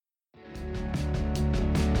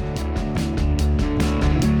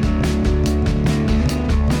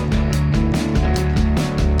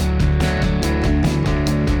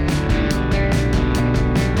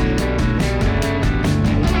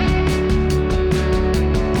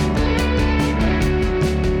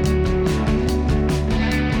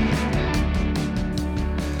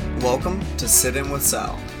Sit In with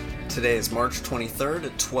Sal. Today is March 23rd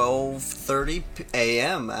at 12:30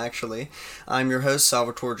 a.m. actually. I'm your host,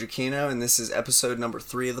 Salvatore Giacchino, and this is episode number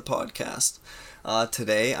 3 of the podcast.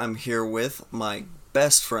 Today I'm here with my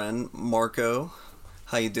best friend, Marco.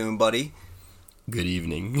 How you doing, buddy? Good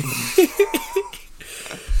evening.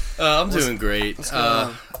 I'm doing great.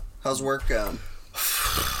 How's work going?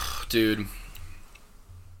 Dude,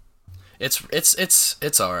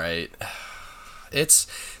 it's all right.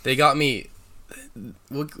 They got me.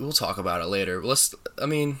 We'll talk about it later. We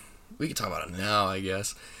can talk about it now, I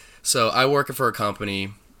guess. So I work for a company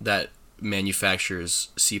that manufactures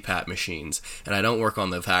CPAP machines, and I don't work on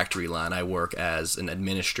the factory line. I work as an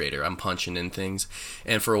administrator. I'm punching in things,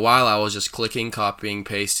 and for a while I was just clicking, copying,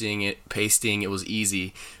 pasting. It was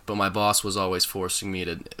easy, but my boss was always forcing me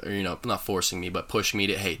to, not forcing me, but pushing me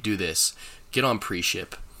to, hey, do this. Get on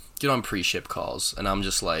pre-ship calls, and I'm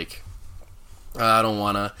just like, I don't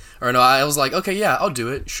want to, I was like, okay, yeah, I'll do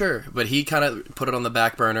it, sure, but he kind of put it on the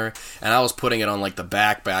back burner, and I was putting it on, like, the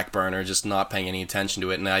back burner, just not paying any attention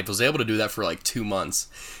to it, and I was able to do that for, like, 2 months,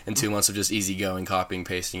 and 2 months of just easygoing, copying,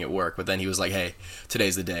 pasting at work, but then he was like, hey,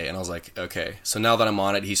 today's the day, and I was like, okay, so now that I'm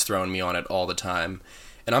on it, he's throwing me on it all the time,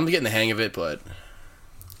 and I'm getting the hang of it, but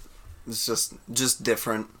it's just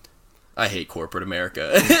different. I hate corporate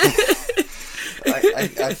America.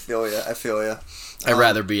 I feel ya. I'd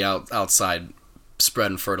rather be outside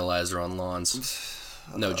spreading fertilizer on lawns.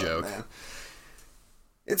 No joke. Man.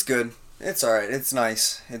 It's good. It's alright. It's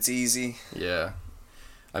nice. It's easy. Yeah.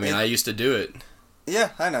 I used to do it.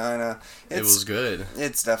 Yeah, I know. It was good.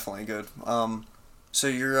 It's definitely good. So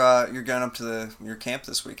you're going up to your camp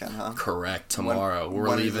this weekend, huh? Correct. Tomorrow.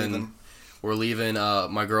 We're leaving. We're leaving.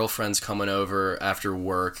 My girlfriend's coming over after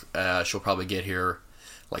work. She'll probably get here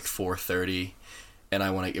like 4:30. And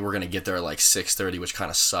we're gonna get there at like 6:30, which kind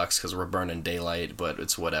of sucks because we're burning daylight, but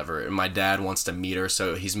it's whatever. And my dad wants to meet her,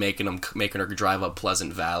 so he's making her drive up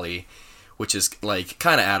Pleasant Valley, which is like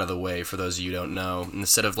kind of out of the way for those of you who don't know.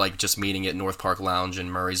 Instead of like just meeting at North Park Lounge in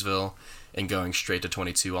Murraysville and going straight to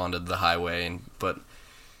 22 onto the highway, but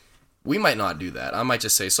we might not do that. I might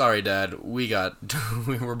just say, sorry, Dad, we're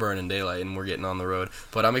burning daylight and we're getting on the road.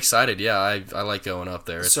 But I'm excited. Yeah, I like going up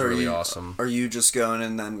there. It's really awesome. Are you just going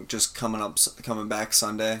and then just coming back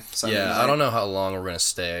Sunday yeah, night? I don't know how long we're going to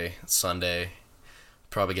stay Sunday.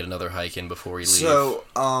 Probably get another hike in before we leave. So,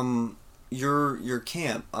 your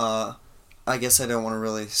camp, I guess I don't want to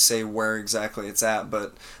really say where exactly it's at,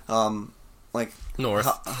 but, like... North.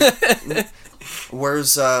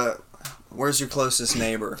 Where's your closest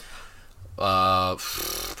neighbor?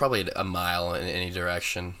 Probably a mile in any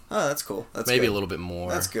direction. Oh, that's cool. That's maybe good. A little bit more.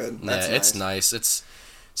 That's good. That's nice. It's nice. It's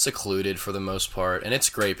secluded for the most part, and it's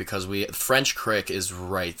great because French Creek is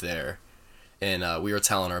right there, and we were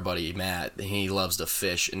telling our buddy Matt, he loves to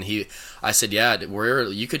fish, and I said, yeah,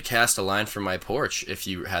 you could cast a line from my porch if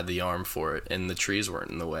you had the arm for it, and the trees weren't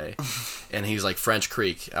in the way, and he was like, French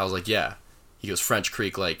Creek. I was like, yeah. He goes, French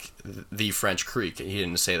Creek, like the French Creek. He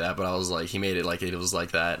didn't say that, but I was like, he made it like it was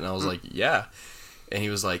like that. And I was like, yeah. And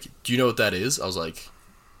he was like, do you know what that is? I was like,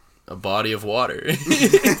 a body of water.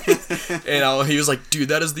 And he was like, dude,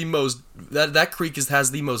 that is the most, that creek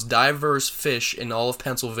has the most diverse fish in all of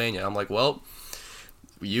Pennsylvania. I'm like, well,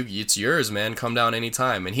 it's yours, man. Come down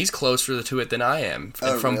anytime. And he's closer to it than I am.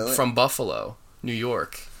 Really? From Buffalo, New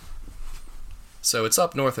York. So it's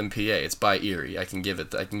up north in PA. It's by Erie. I can give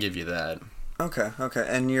you that. Okay.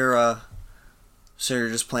 And you're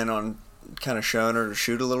just planning on kind of showing her to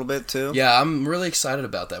shoot a little bit too? Yeah, I'm really excited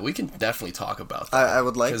about that. We can definitely talk about that. I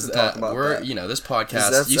would like to talk about that. This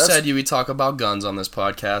podcast, you said you would talk about guns on this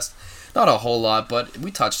podcast. Not a whole lot, but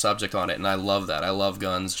we touched subject on it, and I love that. I love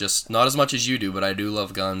guns, just not as much as you do, but I do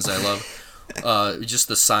love guns. I love just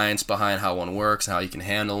the science behind how one works, and how you can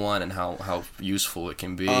handle one, and how useful it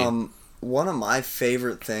can be. One of my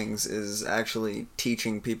favorite things is actually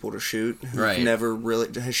teaching people to shoot. Right.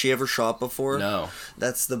 Has she ever shot before? No.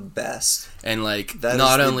 That's the best. And like, that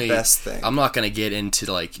not is only the best thing. I'm not gonna get into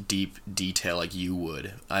like deep detail like you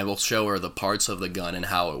would. I will show her the parts of the gun and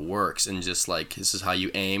how it works, and just like, this is how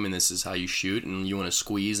you aim and this is how you shoot, and you want to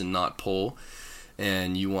squeeze and not pull,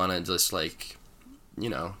 and you want to just like,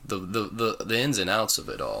 the ins and outs of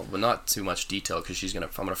it all, but not too much detail because I'm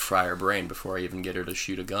gonna fry her brain before I even get her to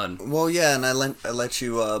shoot a gun. Well, yeah, and I let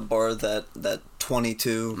you borrow that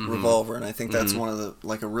 22 revolver, and I think that's one of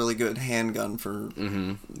a really good handgun for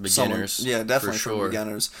beginners. Yeah, definitely for sure.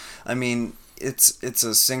 Beginners. I mean, it's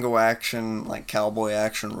a single action, like cowboy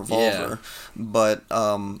action revolver, but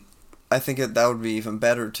I think that would be even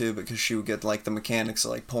better too, because she would get like the mechanics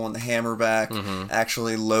of like pulling the hammer back,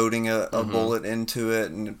 actually loading a bullet into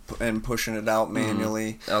it and pushing it out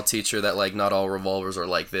manually. I'll teach her that like not all revolvers are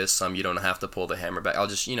like this. Some you don't have to pull the hammer back. I'll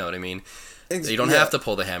just, you know what I mean. You don't have to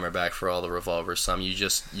pull the hammer back for all the revolvers. Some you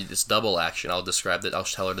just double action. I'll describe that. I'll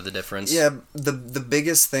tell her the difference. Yeah, the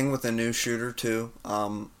biggest thing with a new shooter too.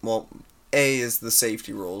 Well, A is the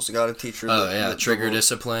safety rules. You got to teach her. The trigger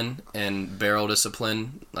discipline and barrel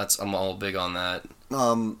discipline. I'm all big on that.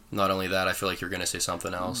 Not only that, I feel like you're gonna say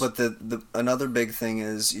something else. But the another big thing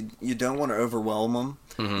is you don't want to overwhelm them.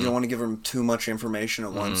 You don't want to give them too much information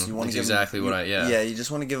at once. You want to give exactly them, you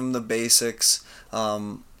just want to give them the basics.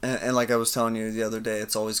 And like I was telling you the other day,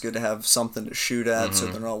 it's always good to have something to shoot at, so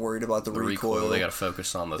they're not worried about the recoil. They got to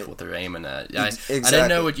focus on what they're aiming at. Exactly. I didn't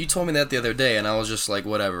know what you told me that the other day, and I was just like,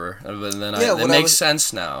 whatever. But then it makes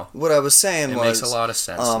sense now. What I was saying was it makes a lot of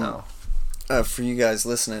sense now. For you guys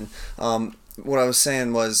listening, what I was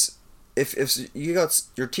saying was, if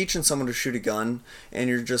you're teaching someone to shoot a gun, and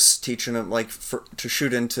you're just teaching them to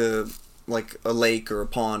shoot into like a lake or a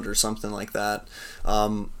pond or something like that.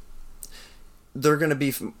 They're going to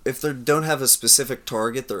be, if they don't have a specific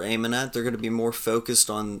target they're aiming at, they're going to be more focused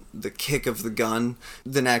on the kick of the gun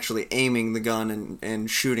than actually aiming the gun and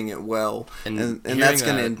shooting it well. And that's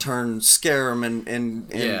going to in turn scare them and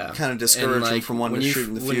kind of discourage them from wanting to shoot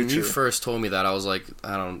in the future. When you first told me that, I was like,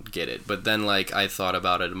 I don't get it. But then like I thought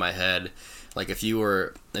about it in my head. Like if you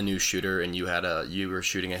were a new shooter and you were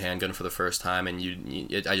shooting a handgun for the first time, and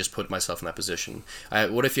I just put myself in that position.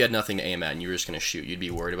 What if you had nothing to aim at and you were just gonna shoot? You'd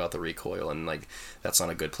be worried about the recoil, and like that's not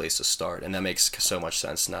a good place to start. And that makes so much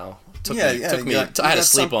sense now. I had to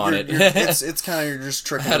sleep on it. It's kind of you're just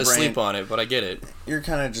tricking. I had to sleep on it, but I get it. You're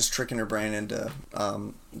kind of just tricking your brain into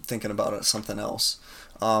thinking about something else.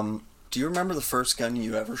 Do you remember the first gun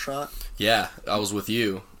you ever shot? Yeah, I was with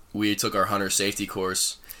you. We took our hunter safety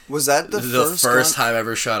course. Was that the first time I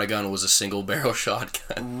ever shot a gun was a single barrel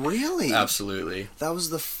shotgun? Really? Absolutely. That was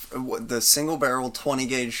the single barrel 20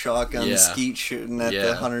 gauge shotgun skeet shooting at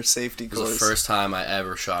the hunter safety course. It was the first time I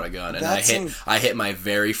ever shot a gun, and I hit my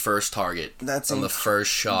very first target on the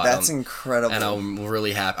first shot. That's incredible. And I'm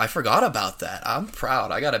really happy. I forgot about that. I'm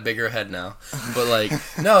proud. I got a bigger head now. But like,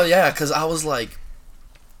 no, yeah, because I was like,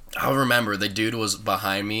 I remember the dude was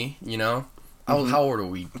behind me. You know, how old are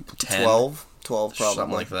we? 10? 12 probably.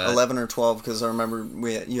 Something like that. 11 or 12, because I remember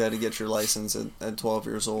you had to get your license at 12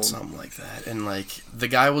 years old. Something like that. And like the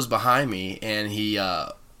guy was behind me, and he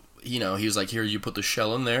he was like, here, you put the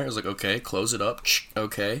shell in there. I was like, okay, close it up.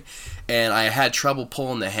 Okay. And I had trouble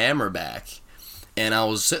pulling the hammer back, and I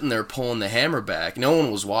was sitting there pulling the hammer back. No one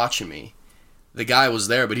was watching me. The guy was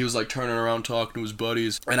there, but he was like turning around talking to his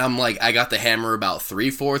buddies, and I'm like, I got the hammer about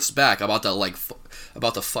 3/4 back, about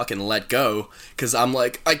to fucking let go, because I'm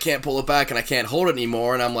like, I can't pull it back and I can't hold it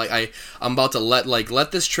anymore, and I'm like, I'm about to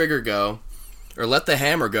let this trigger go, or let the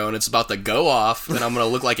hammer go, and it's about to go off, and I'm gonna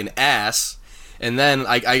look like an ass. And then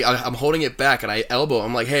I'm holding it back, and I elbow.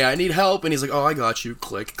 I'm like, hey, I need help, and he's like, oh, I got you.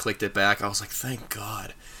 Clicked it back. I was like, thank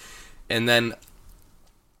God. And then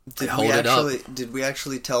Did we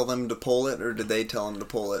actually tell them to pull it, or did they tell them to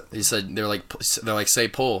pull it? He said they're like say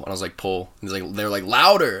pull, and I was like pull. And they're like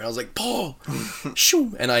louder, and I was like pull,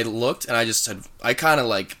 shoo. And I looked, and I just said I kind of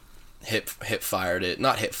like hip fired it,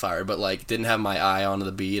 not hip fired, but like didn't have my eye on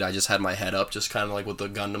the bead. I just had my head up, just kind of like with the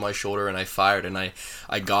gun to my shoulder, and I fired, and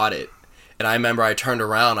I got it. And I remember I turned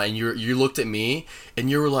around, and you looked at me, and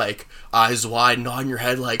you were like eyes wide, nodding your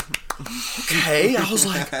head like, okay. I was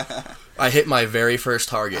like. I hit my very first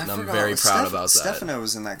target, and I'm very proud about that. Stefano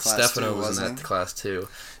was in that class too.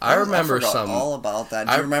 I remember all about that.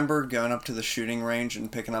 Do you remember going up to the shooting range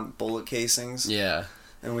and picking up bullet casings? Yeah.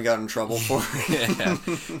 And we got in trouble for it. Yeah.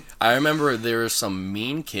 I remember there were some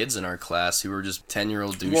mean kids in our class who were just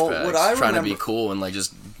 10-year-old douchebags trying to be cool and like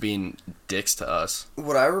just being dicks to us.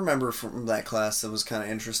 What I remember from that class that was kind of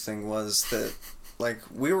interesting was that like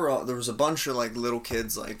there was a bunch of like little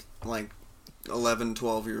kids like 11,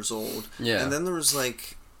 12 years old. Yeah. And then there was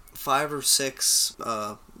like 5 or 6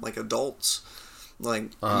 like adults,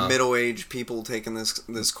 like middle-aged people taking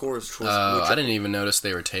this course. I didn't even notice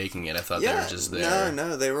they were taking it. I thought they were just there.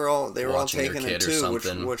 No, they were all taking it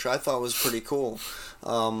too, which I thought was pretty cool.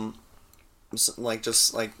 Like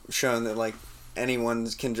just like showing that like anyone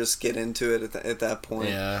can just get into it at that point.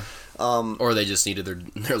 Yeah. Or they just needed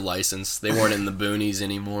their license. They weren't in the boonies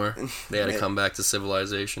anymore. They had to come back to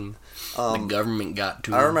civilization. The government got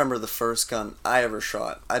to them. I remember the first gun I ever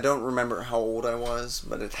shot. I don't remember how old I was,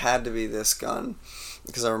 but it had to be this gun,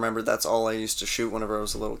 because I remember that's all I used to shoot whenever I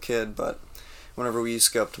was a little kid. But whenever we used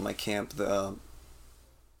to go up to my camp,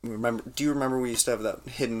 remember. Do you remember we used to have that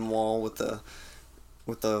hidden wall with the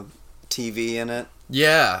TV in it?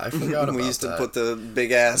 Yeah, I forgot about We used to that. put the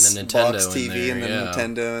big ass And the Nintendo box in TV there, and the yeah.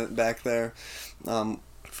 Nintendo back there. I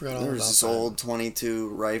forgot all There was about this that. old 22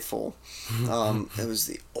 rifle. It was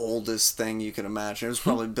the oldest thing you could imagine. It was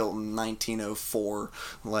probably built in 1904.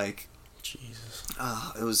 Like, Jesus.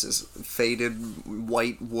 it was this faded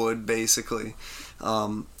white wood, basically.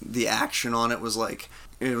 The action on it was like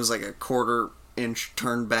a quarter-inch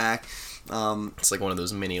turned back. It's like one of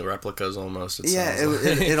those mini replicas almost. Yeah, sounds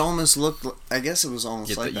like. it almost looked. I guess it was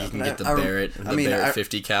almost like that. You can but get the I- Barrett, I mean, Barrett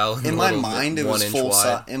 50 cal. in my mind, it was 1 inch full size.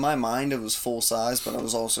 wide. In my mind, it was full size, but I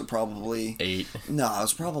was also probably 8. No, I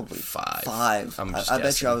was probably 5. Five. I'm just I bet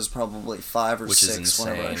guessing. you I was probably 5 or Which is 6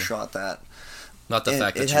 whenever I insane. shot that. Not the It-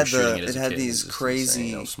 fact that it you were had shooting the- it as it a had kid. these It's just crazy,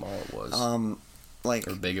 insane how small it was. Like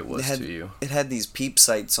or big it was had, to you. It had these peep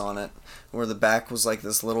sights on it, where the back was like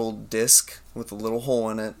this little disc with a little hole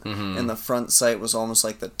in it, and the front sight was almost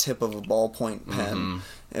like the tip of a ballpoint pen.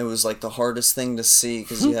 It was like the hardest thing to see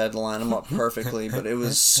because you had to line them up perfectly, but it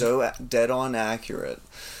was so dead on accurate.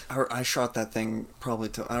 I shot that thing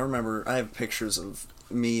probably I remember I have pictures of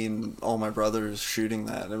me and all my brothers shooting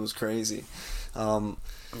that. It was crazy.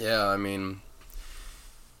 Yeah, I mean,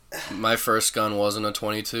 my first gun wasn't a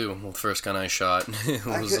 22. Well, the first gun I shot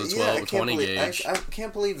was a 20 gauge. I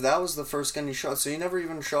can't believe that was the first gun you shot. So you never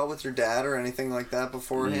even shot with your dad or anything like that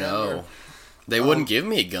beforehand? No. They wouldn't give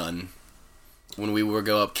me a gun. When we would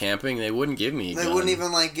go up camping, they wouldn't give me a gun. They wouldn't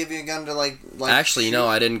even like give you a gun to like Actually, shoot? no,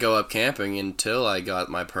 I didn't go up camping until I got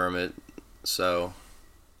my permit. So,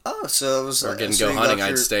 Oh, so it was or didn't so go you got hunting, I'd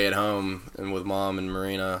your- stay at home and with mom and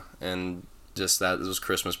Marina, and just that it was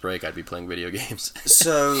Christmas break, I'd be playing video games.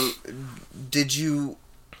 So, did you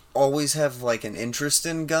always have like an interest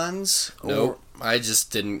in guns? Nope. I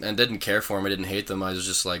just didn't care for them. I didn't hate them. I was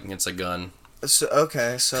just like, it's a gun. So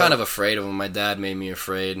okay, so Kind of afraid of them. My dad made me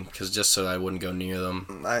afraid because just so I wouldn't go near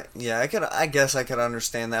them. I guess I could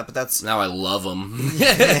understand that, but that's Now I love them.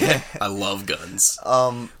 I love guns.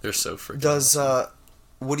 They're so freaking. does awesome.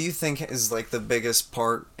 what do you think is like the biggest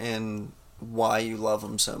part in why you love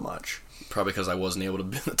them so much? Probably because I wasn't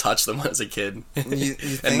able to touch them as a kid. You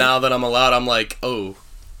think? And now that I'm allowed, I'm like, oh,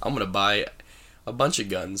 I'm gonna buy a bunch of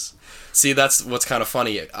guns. See, that's what's kind of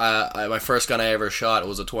funny. My first gun I ever shot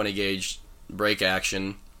was a 20 gauge break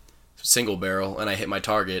action single barrel, and I hit my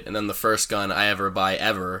target. And then the first gun I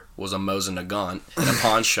ever was a Mosin Nagant in a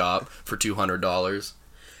pawn shop for $200.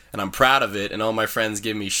 And I'm proud of it, and all my friends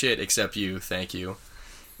give me shit except you. Thank you.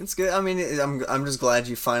 It's good. I mean, I'm just glad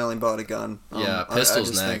you finally bought a gun. Yeah, I pistols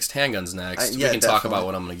just think- next, handguns next. yeah, we can talk definitely. about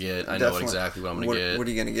what I'm gonna get. I know Definitely. exactly what I'm gonna get. What are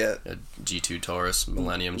you gonna get? A G2 Taurus,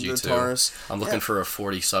 Millennium The G2. Taurus. I'm looking Yeah. for a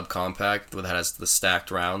 40 subcompact that has the stacked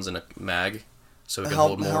rounds and a mag, so it can How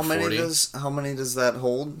hold more how 40. many does that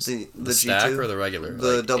hold? The stack G2? or the regular?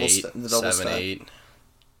 The like double 8, sta- the double 7, stack. 8.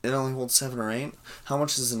 It only holds 7 or 8. How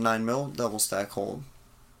much does a 9mm double stack hold?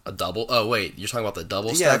 A double? Oh wait, you're talking about the double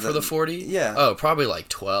Yeah, stack for the 40? yeah. Oh, probably like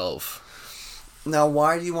 12. Now,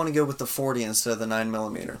 why do you want to go with the 40 instead of the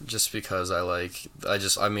 9mm? Just because I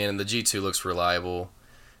mean, the G2 looks reliable,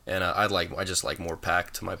 and I just like more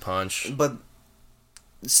pack to my punch. But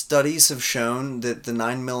studies have shown that the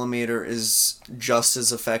 9mm is just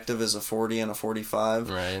as effective as a 40 and a 45.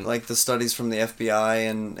 Right. Like the studies from the FBI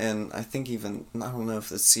and I think even, I don't know if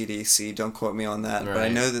the CDC, don't quote me on that, but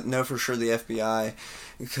I Right. know for sure the FBI,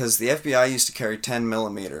 because the FBI used to carry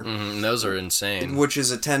 10mm, And those are insane. which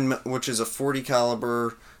is a 40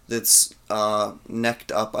 caliber that's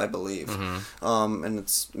necked up, I believe. And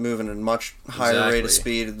it's moving at a much higher rate of Exactly.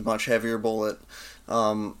 speed, a much heavier bullet.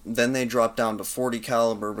 Then they dropped down to 40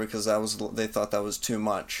 caliber because they thought that was too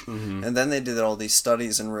much. And then they did all these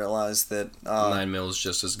studies and realized that 9mm is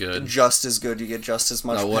just as good. just as good, you get just as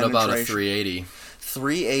much Now, what about a penetration. 380?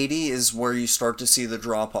 380 is where you start to see the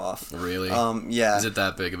drop off. Really? Yeah. Is it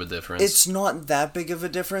that big of a difference? It's not that big of a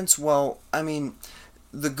difference. Well, I mean,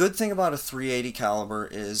 the good thing about a 380 caliber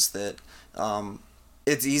is that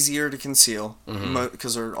it's easier to conceal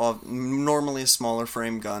because they're normally a smaller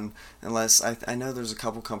frame gun. Unless I know there's a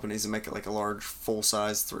couple companies that make it like a large full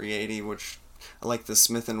size 380, which like the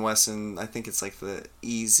Smith and Wesson. I think it's like the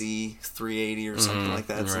EZ 380 or something like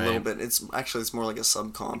that. It's a little right. bit. It's more like a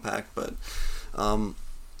subcompact, but.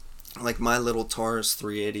 Like my little Taurus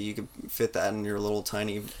 380, you could fit that in your little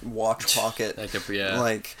tiny watch pocket. Yeah.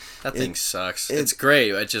 Like That thing sucks. it- It's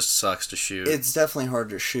great. It just sucks to shoot. it's definitely hard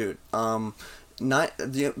to shoot. Not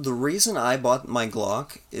the reason I bought my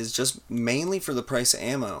Glock is just mainly for the price of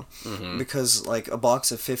ammo, because like a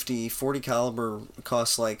box of 40 caliber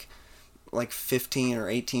costs like like $15 or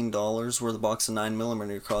 $18 where the box of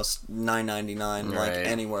 9mm cost $9.99 like Right.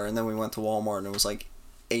 anywhere, and then we went to Walmart and it was like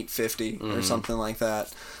 $8.50 or something like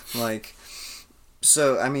that. Like,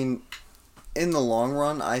 so I mean, in the long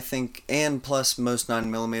run, I think, and plus most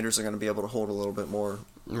 9mm are going to be able to hold a little bit more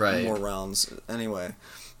rounds anyway.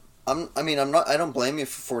 I don't blame you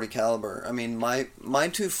for 40 caliber. I mean, my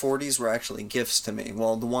two 40s were actually gifts to me.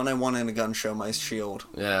 Well, the one I won in a gun show, my Shield.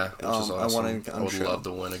 Yeah, which is awesome. I won in a gun show. I would love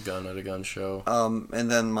to win a gun at a gun show.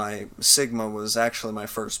 And then my Sigma was actually my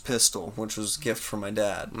first pistol, which was a gift from my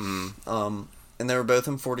dad. And they were both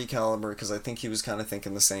in 40 caliber because I think he was kind of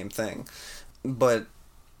thinking the same thing. But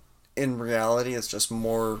in reality, it's just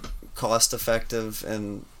more cost effective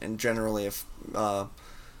and generally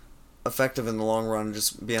effective in the long run,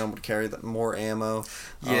 just being able to carry more ammo.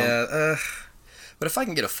 Yeah, but if I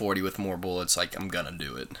can get a 40 with more bullets, like, I'm gonna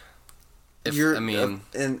do it. I'm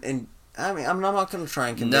not gonna try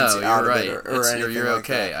and convince you out of it or anything. You're like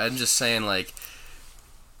okay. that. I'm just saying, like,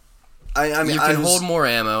 I mean, you can hold more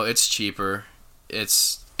ammo. It's cheaper.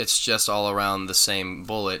 It's just all around the same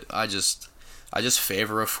bullet. I just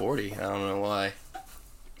favor a 40. I don't know why.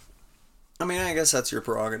 I mean, I guess that's your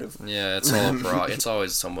prerogative. Yeah, it's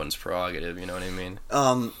always someone's prerogative, you know what I mean?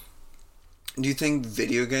 Do you think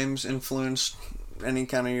video games influenced any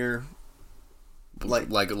kind of your like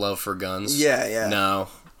love for guns? Yeah. No.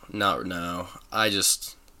 What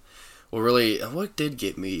did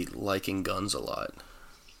get me liking guns a lot?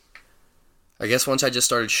 I guess once I just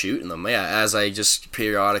started shooting them, as I just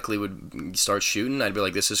periodically would start shooting, I'd be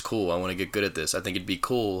like, this is cool, I want to get good at this. I think it'd be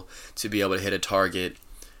cool to be able to hit a target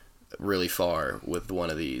really far with one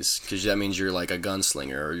of these, because that means you're like a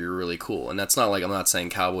gunslinger or you're really cool. And that's not like, I'm not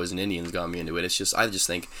saying Cowboys and Indians got me into it. It's just, I just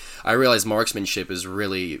think, I realize marksmanship is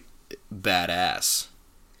really badass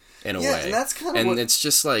in a way. And that's kind of what, it's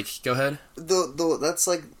just like, go ahead. That's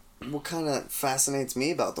like what kind of fascinates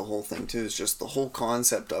me about the whole thing too, is just the whole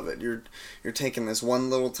concept of it. You're taking this one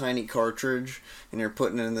little tiny cartridge and you're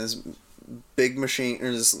putting it in this big machine,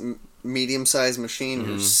 or this medium-sized machine.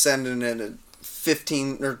 You're sending it at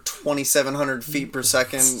 15 or 2,700 feet per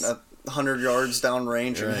second, 100 yards down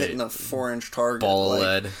range, and hitting a 4-inch target. Ball of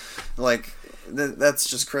lead. Like, that's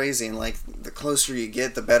just crazy. And like, the closer you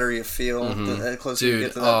get, the better you feel. The closer you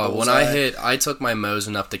get to that bullseye. I took my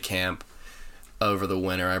Mosin up to camp over the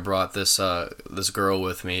winter. I brought this girl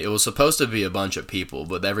with me. It was supposed to be a bunch of people,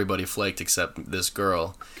 but everybody flaked except this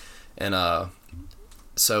girl. And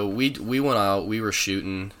so we went out. We were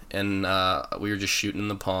shooting, and we were just shooting in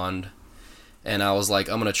the pond. And I was like,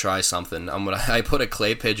 I'm gonna try something. I put a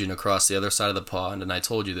clay pigeon across the other side of the pond, and I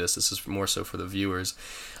told you this is more so for the viewers.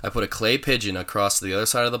 I put a clay pigeon across the other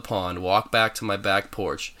side of the pond, walked back to my back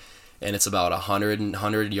porch, and it's about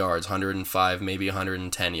 100 yards, 105, maybe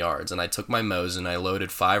 110 yards. And I took my Mosin, I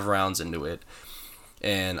loaded 5 rounds into it,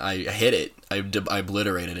 and I hit it. I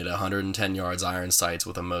obliterated it 110 yards, iron sights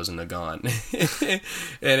with a Mosin Nagant.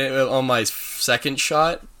 And on my second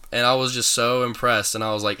shot, and I was just so impressed, and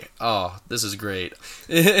I was like, oh, this is great.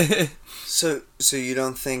 So you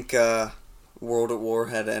don't think World at War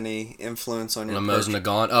had any influence on your Mosin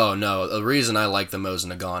Nagant? Oh, no. The reason I like the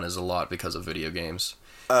Mosin Nagant is a lot because of video games.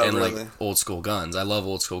 And really? Like old school guns. I love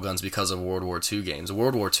old school guns because of World War II games.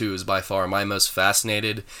 World War II is by far my most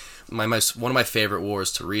fascinated, one of my favorite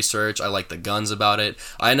wars to research. I like the guns about it.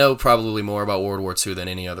 I know probably more about World War II than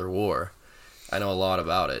any other war. I know a lot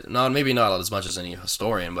about it. Maybe not as much as any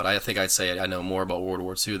historian, but I think I'd say I know more about World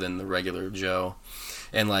War II than the regular Joe.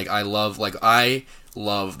 And like I love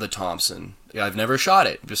the Thompson. I've never shot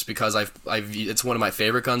it just because it's one of my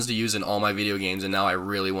favorite guns to use in all my video games, and now I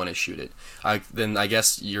really want to shoot it. I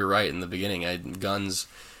guess you're right in the beginning.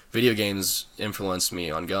 Video games influenced me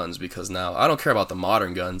on guns, because now I don't care about the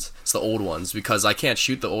modern guns. It's the old ones, because I can't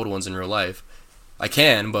shoot the old ones in real life. I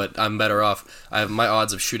can, but I'm better off. My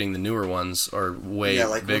odds of shooting the newer ones are way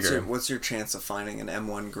bigger. What's your chance of finding an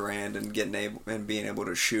M1 Garand and being able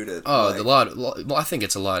to shoot it? Well, I think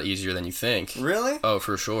it's a lot easier than you think. Really? Oh,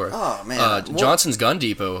 for sure. Oh man. Johnson's Gun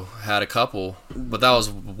Depot had a couple, but that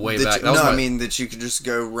was way back. I mean that you could just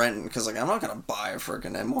go rent, because like I'm not gonna buy a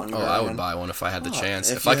freaking M1 Garand. Oh, I would buy one if I had the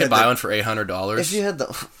chance. If I could buy one for $800.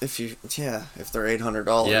 If they're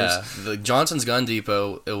 $800. Yeah, the Johnson's Gun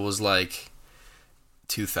Depot, it was like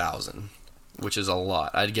 $2,000, which is a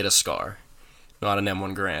lot. I'd get a Scar, not an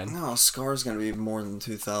M1 Garand. No, Scar's gonna be more than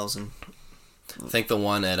 $2,000. I think the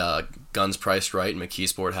one at Guns Priced Right in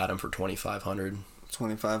McKeesport had them for $2,500.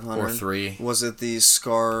 $2,500 or $3,000. Was it the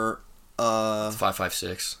Scar?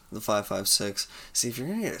 5.56. The 5.56. See, if you're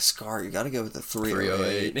gonna get a Scar, you got to go with the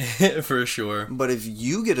 308 for sure. But if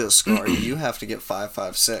you get a Scar, you have to get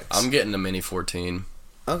 5.56. I'm getting a Mini 14.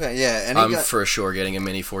 Okay, yeah. I'm for sure getting a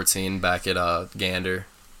Mini 14 back at Gander.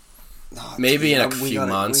 Oh, Maybe dude, in a few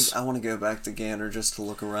months. I want to go back to Gander just to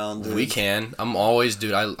look around. Dude. We can. I'm always,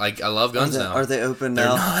 dude. I love guns now. Are they open They're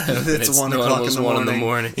now? not open. It's 1 o'clock in the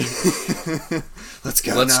morning. Let's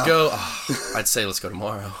go. Let's now. go. Oh, I'd say let's go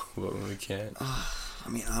tomorrow, but we can't. I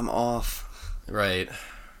mean, I'm off. Right.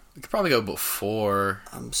 We could probably go before.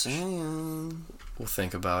 I'm saying. We'll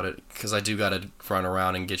think about it because I do got to run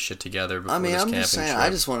around and get shit together before this I'm camping just saying. trip. I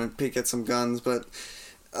just want to peek at some guns, but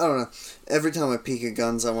I don't know. Every time I peek at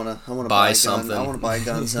guns, I want to buy something. I want to buy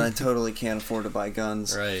guns, and I totally can't afford to buy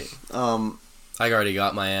guns. Right. I already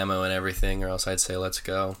got my ammo and everything, or else I'd say let's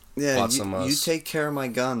go. Yeah, you take care of my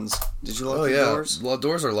guns. Did you lock the doors? Well,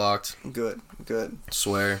 doors are locked. Good.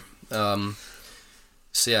 Swear.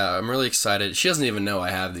 So yeah, I'm really excited. She doesn't even know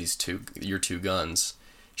I have your two guns.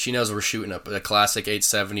 She knows we're shooting a classic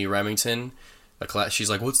 870 Remington. She's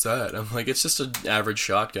like, what's that? I'm like, it's just an average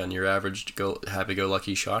shotgun, your average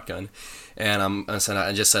happy-go-lucky shotgun. And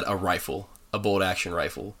I just said a rifle, a bolt-action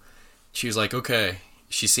rifle. She was like, okay.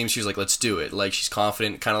 She was like, let's do it. Like, she's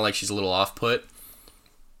confident, kind of like she's a little off-put.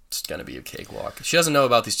 It's going to be a cakewalk. She doesn't know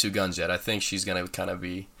about these two guns yet. I think she's going to kind of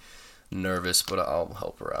be nervous, but I'll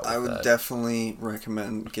help her out with that. I would definitely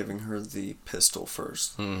recommend giving her the pistol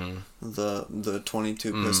first. Mm-hmm. The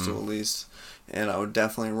 22 pistol at least. And I would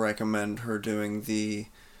definitely recommend her doing the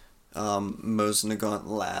Mosin Nagant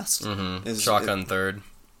last. Mm-hmm. Shotgun third.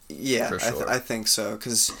 Yeah, for sure. I think so.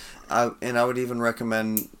 I would even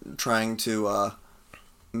recommend trying to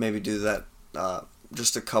maybe do that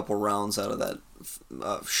just a couple rounds out of that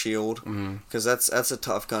shield, because that's a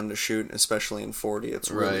tough gun to shoot, especially in 40. It's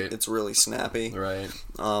really snappy. Right.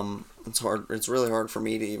 It's hard. It's really hard for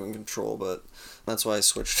me to even control, but that's why I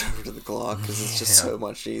switched over to the Glock, because it's just so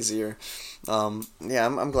much easier. I'm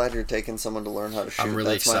glad you're taking someone to learn how to shoot. I'm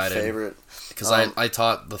really excited. My favorite. Because I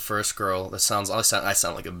taught the first girl. I sound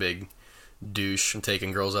like a big douche. I'm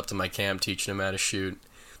taking girls up to my camp, teaching them how to shoot.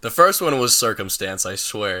 The first one was circumstance, I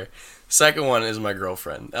swear. Second one is my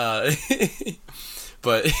girlfriend.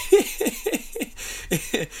 But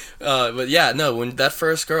yeah, no. When that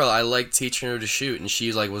first girl, I liked teaching her to shoot, and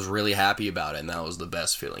she was really happy about it, and that was the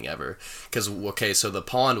best feeling ever. Because so the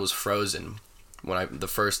pond was frozen the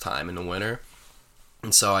first time in the winter,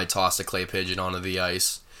 and so I tossed a clay pigeon onto the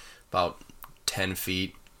ice about 10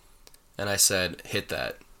 feet, and I said, hit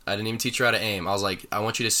that. I didn't even teach her how to aim. I was like, I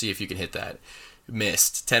want you to see if you can hit that.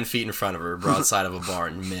 Missed 10 feet in front of her, broadside of a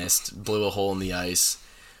barn. Missed, blew a hole in the ice.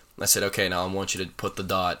 I said, okay, now I want you to put the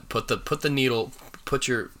dot, put the needle, put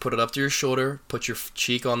it up to your shoulder, put your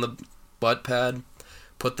cheek on the butt pad,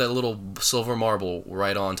 put that little silver marble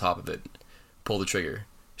right on top of it, pull the trigger.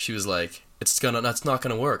 She was like, that's not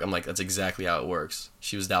gonna work. I'm like, that's exactly how it works.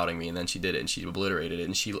 She was doubting me, and then she did it, and she obliterated it,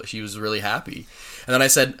 and she was really happy. And then I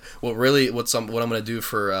said, what I'm gonna do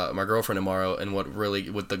for my girlfriend tomorrow, and what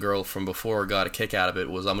the girl from before got a kick out of it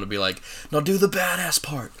was, I'm gonna be like, now do the badass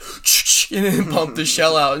part, and then pump the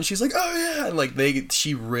shell out, and she's like, oh yeah, and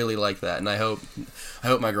she really liked that, and I hope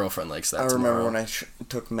my girlfriend likes that. I tomorrow. remember when I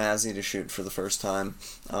took Mazzy to shoot for the first time.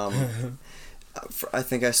 I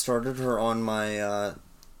think I started her on my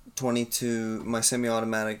 22, my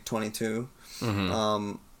semi-automatic 22.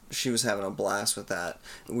 Mm-hmm. She was having a blast with that.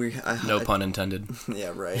 No pun intended.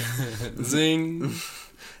 Yeah, right. Zing.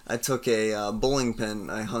 I took a bowling pin.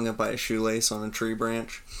 I hung it by a shoelace on a tree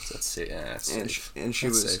branch. That's safe. And she that's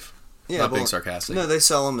was safe. Yeah, not being sarcastic. No, they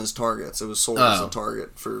sell them as targets. It was sold as a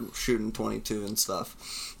target for shooting 22 and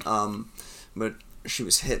stuff. But she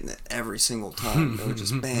was hitting it every single time. It was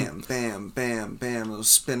just bam, bam, bam, bam. It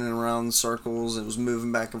was spinning around in circles. It was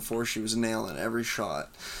moving back and forth. She was nailing every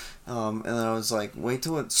shot. And then I was like, wait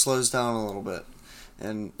till it slows down a little bit.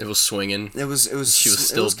 And it was swinging. It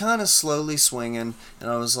was kind of slowly swinging. And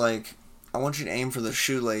I was like, I want you to aim for the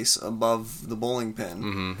shoelace above the bowling pin.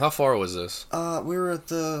 Mm-hmm. How far was this? We were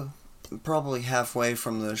at probably halfway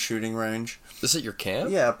from the shooting range. This at your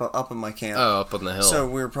camp? Yeah, up in my camp. Oh, up on the hill. So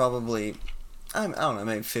we were probably, I don't know,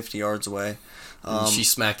 maybe 50 yards away. She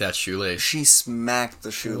smacked that shoelace. She smacked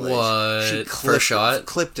the shoelace. What? She first shot?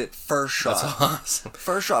 Clipped it first shot. That's awesome.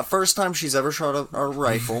 First shot. First time she's ever shot a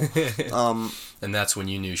rifle. And that's when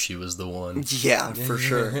you knew she was the one. Yeah, for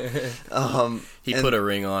sure. He put a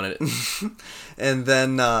ring on it. And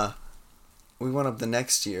then we went up the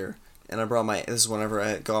next year, and I brought this is whenever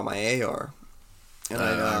I got my AR. And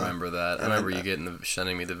I remember that. I remember you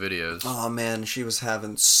sending me the videos. Oh man, she was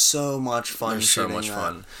having so much fun shooting that. So much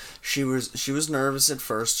fun. She was nervous at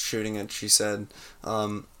first shooting it, she said.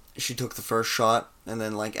 she took the first shot, and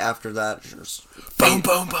then like after that, she was Boom,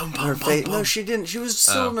 boom, boom, her boom, face. boom. No, she didn't. She was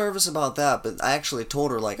still nervous about that, but I actually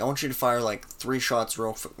told her like, I want you to fire like 3 shots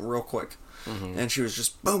real quick, and she was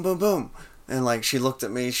just boom, boom, boom, and like she looked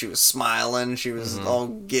at me. She was smiling. She was all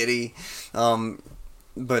giddy.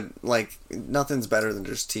 But like nothing's better than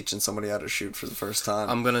just teaching somebody how to shoot for the first time.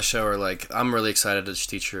 I'm gonna show her, like, I'm really excited to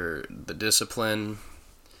teach her the discipline.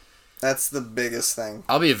 That's the biggest thing.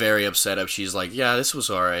 I'll be very upset if she's like, yeah, this was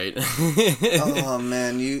alright. Oh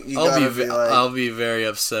man, you gotta be like... I'll be very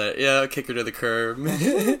upset. Yeah, I'll kick her to the curb.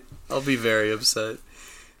 I'll be very upset.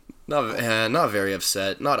 Not very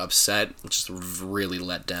upset. Not upset. Just really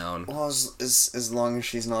let down. Well, as long as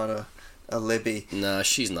she's not a Libby. No,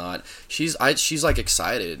 she's not. She's like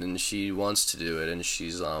excited and she wants to do it, and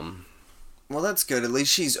she's Well, that's good. At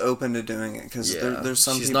least she's open to doing it, because there's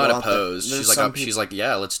some she's people not out opposed. There, She's like,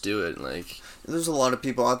 yeah, let's do it. Like, there's a lot of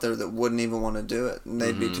people out there that wouldn't even want to do it, and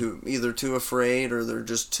they'd be either too afraid, or they're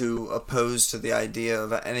just too opposed to the idea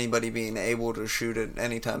of anybody being able to shoot it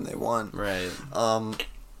anytime they want. Right. I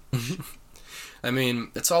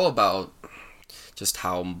mean, it's all about just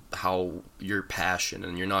how you're passionate,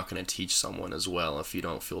 and you're not going to teach someone as well if you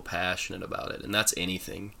don't feel passionate about it, and that's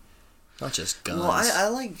anything. Not just guns. Well,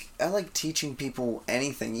 I like teaching people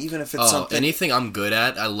anything, even if it's something... anything I'm good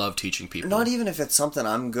at, I love teaching people. Not even if it's something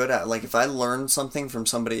I'm good at. Like, if I learn something from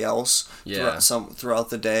somebody else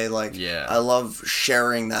throughout the day, like, I love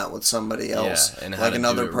sharing that with somebody else. Yeah, and like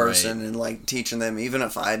another person, right. And, like, teaching them, even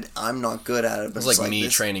if I'm not good at it. But it's like me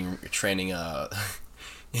training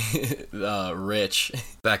Rich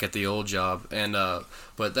back at the old job. And,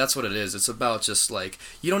 but that's what it is. It's about just, like,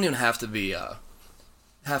 you don't even have to be...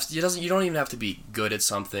 you don't even have to be good at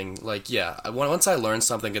something. Like, once I learned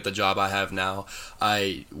something at the job I have now,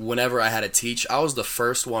 whenever I had to teach, I was the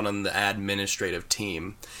first one on the administrative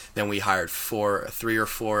team. Then we hired 3 or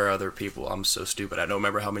 4 other people. I'm so stupid. I don't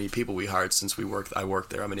remember how many people we hired since I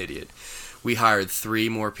worked there. I'm an idiot. We hired 3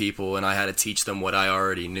 more people, and I had to teach them what I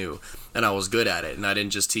already knew, and I was good at it. And I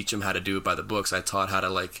didn't just teach them how to do it by the books. I taught how to,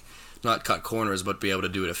 like, not cut corners, but be able to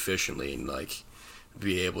do it efficiently, and, like,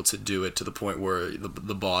 be able to do it to the point where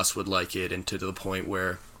the boss would like it, and to the point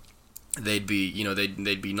where they'd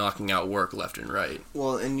be knocking out work left and right.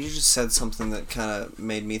 Well, and you just said something that kind of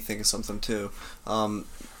made me think of something too.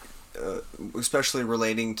 Especially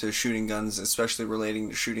relating to shooting guns,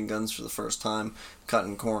 for the first time,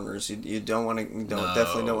 cutting corners. You definitely don't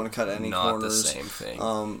want to cut any corners. Not the same thing.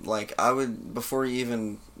 Like, I would, before you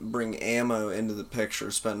even bring ammo into the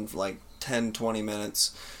picture, spend like 10-20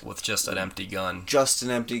 minutes with just an empty gun, just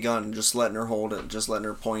letting her hold it, just letting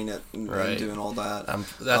her point it, and doing all that.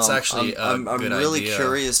 That's actually I'm good really idea.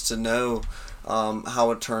 Curious to know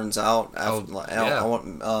how it turns out. We'll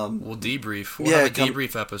debrief. We'll have a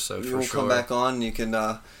debrief episode for we'll sure. Come back on, and you can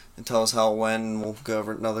tell us how it went, and we'll go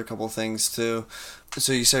over another couple of things too.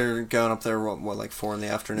 So you say you're going up there, what, like 4 in the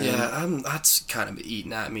afternoon? Yeah, that's kind of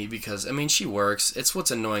eating at me, because, I mean, she works. It's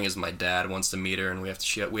what's annoying is my dad wants to meet her, and we have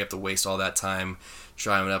to waste all that time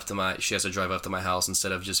driving up to she has to drive up to my house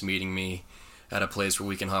instead of just meeting me at a place where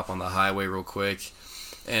we can hop on the highway real quick.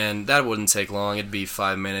 And that wouldn't take long. It'd be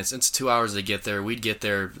 5 minutes. It's 2 hours to get there. We'd get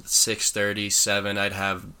there 6:30, 7. I'd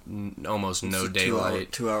have almost no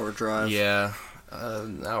daylight. 2 hour drive. Yeah.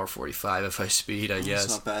 An hour 45 if I speed, I guess.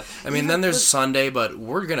 That's not bad. I mean, then there's Sunday, but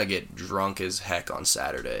we're gonna get drunk as heck on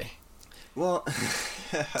Saturday. Well,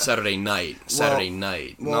 Saturday night.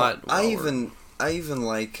 Well, I even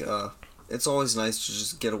like. It's always nice to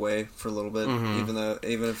just get away for a little bit, even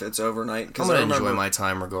if it's overnight. I'm gonna enjoy my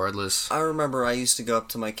time regardless. I remember I used to go up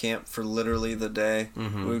to my camp for literally the day.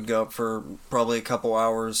 We would go up for probably a couple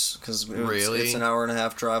hours, because it's an hour and a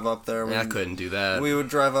half drive up there. I couldn't do that. We would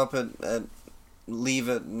drive up leave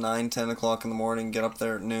at 9-10 o'clock in the morning, get up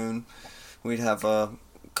there at noon. We'd have a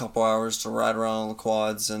couple hours to ride around on the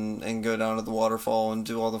quads and go down to the waterfall and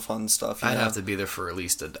do all the fun stuff. I'd have to be there for at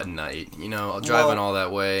least a night, driving all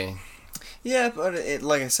that way. Yeah, but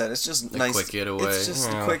like I said, it's just nice. Quick getaway. It's just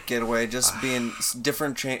a quick getaway, just being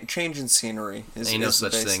different, change in scenery. Ain't no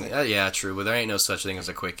such thing. Yeah, true, but there ain't no such thing as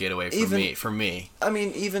a quick getaway for me. I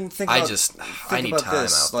mean, even think about I need time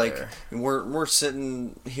this. out like, there. We're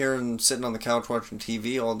sitting here and sitting on the couch watching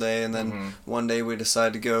TV all day, and then one day we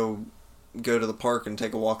decide to go to the park and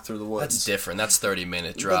take a walk through the woods. That's different. That's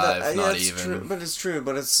 30-minute drive, not even. True, but it's true.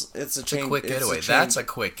 But it's a change. A quick getaway. That's a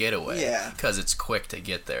quick getaway. Yeah. Because it's quick to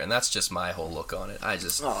get there, and that's just my whole look on it.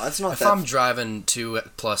 It's not. If I'm driving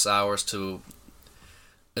 2+ hours to,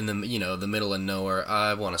 in the the middle of nowhere,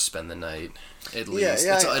 I want to spend the night at least.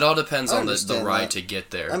 Yeah, it all depends on the ride that. to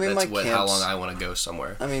get there. I mean, how long I want to go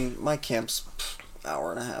somewhere. I mean, my camp's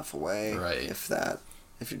hour and a half away, right? If that.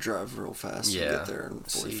 if you drive real fast, you Yeah. get there in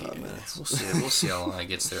 45 minutes. We'll see how long it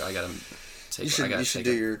gets there. I gotta take. You should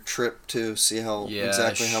do your trip too. See how Yeah,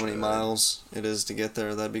 exactly I how many should. miles it is to get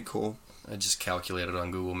there. That'd be cool. I just calculated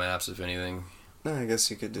on Google Maps, if anything. No, I guess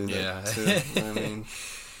you could do Yeah. that too. I mean,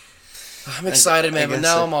 I'm excited, man, but guess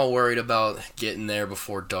now I'm all worried about getting there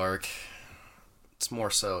before dark. It's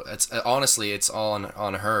more so. It's honestly, it's all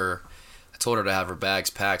on her. I told her to have her bags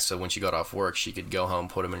packed so when she got off work, she could go home,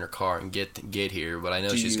 put them in her car, and get here. But I know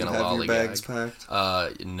do she's you gonna have your lollygag. bags packed?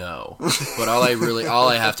 No. But all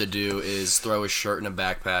I have to do is throw a shirt in a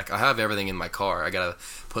backpack. I have everything in my car. I gotta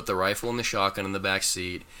put the rifle and the shotgun in the back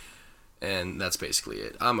seat, and that's basically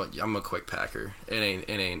it. I'm a quick packer. It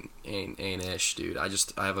ain't ish, dude. I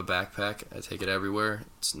have a backpack. I take it everywhere.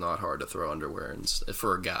 It's not hard to throw underwear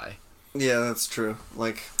for a guy. Yeah, that's true.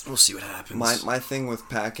 Like, We'll see what happens. my thing with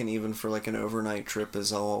packing, even for like an overnight trip,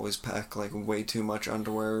 is I'll always pack like way too much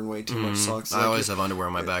underwear and way too much socks. I Like, always have underwear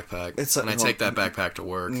in my backpack. it's and like- I take that backpack to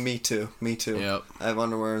work. Me too. Yep. I have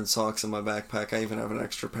underwear and socks in my backpack. I even have an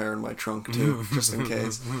extra pair in my trunk too, just in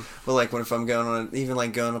case. But like if I'm going on, even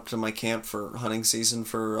like going up to my camp for hunting season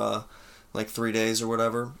for like 3 days or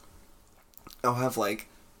whatever, I'll have like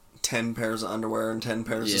 10 pairs of underwear and 10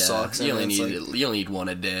 pairs of socks. You and only it's need you only need one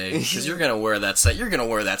a day because you're gonna wear that set. You're gonna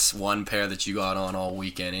wear that one pair that you got on all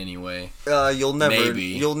weekend anyway. you'll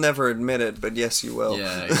never admit it, but yes, you will.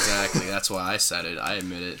 Yeah, exactly. That's why I said it. I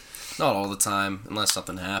admit it. Not all the time, unless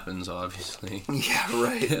something happens, obviously. Yeah,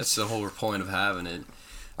 right. That's the whole point of having it.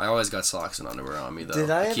 I always got socks and underwear on me, though.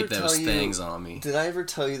 Did I ever keep those tell you- things on me. Did I ever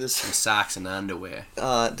tell you this? Some socks and underwear. Did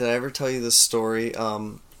I ever tell you this story?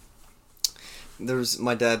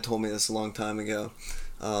 My dad told me this a long time ago.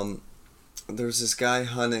 There was this guy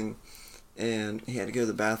hunting, and he had to go to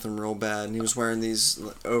the bathroom real bad, and he was wearing these I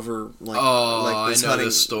this know hunting,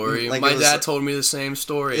 this story. like, My it was- dad told me the same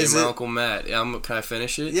story. Is And my it- Uncle Matt. Can I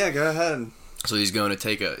finish it? Yeah, go ahead. So he's going to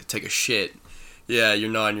take a shit. Yeah, you're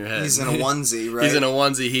nodding your head. He's in a onesie, right? He's in a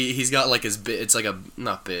onesie. He's got like it's like a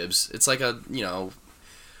not bibs. It's like a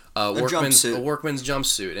workman's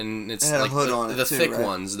jumpsuit, and it's It had a like hood on it the too, thick right?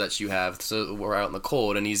 ones that you have. So we're out in the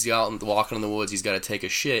cold, and he's out walking in the woods. He's got to take a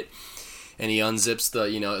shit, and he unzips the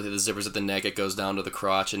zippers at the neck. It goes down to the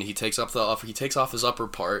crotch, and he takes off his upper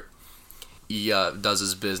part. He does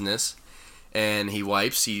his business, and he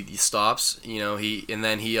wipes. He stops. He's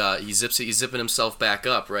zipping himself back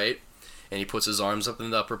up, right? And he puts his arms up in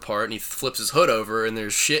the upper part, and he flips his hood over, and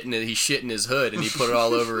there's shit in it. He's shit in his hood, and he put it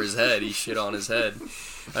all over his head. He shit on his head.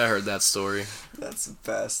 I heard that story. That's the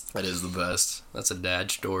best. That is the best. That's a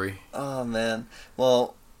dad story. Oh man.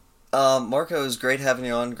 Well, Marco, it was great having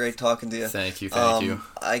you on. Great talking to you. Thank you.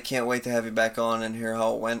 I can't wait to have you back on and hear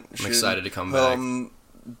how it went. I'm excited to come back.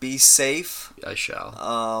 Be safe. I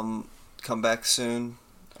shall. Come back soon.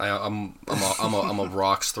 I'm a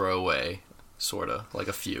rocks throw away, sorta, like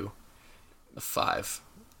a few. 5.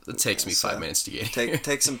 It takes me 5 minutes to get here.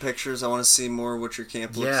 Take some pictures. I want to see more what your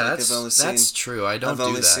camp looks Yeah, like. that's true. I don't do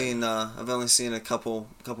that. I've only seen a couple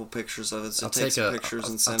pictures of it. So I'll take take some pictures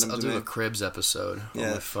and send them to me. I'll do a Cribs episode on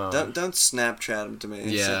my phone. Don't Snapchat them to me.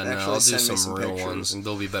 Yeah, I'll do send me some real pictures. ones, and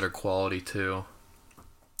they'll be better quality too.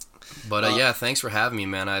 But yeah, thanks for having me,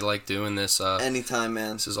 man. I like doing this. Anytime,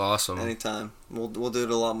 man. This is awesome. Anytime. We'll do it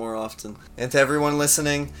a lot more often. And to everyone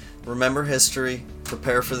listening, remember history,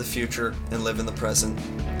 prepare for the future, and live in the present.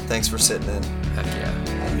 Thanks for sitting in. Heck yeah.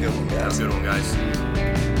 Have a good one, guys. Have a good one, guys.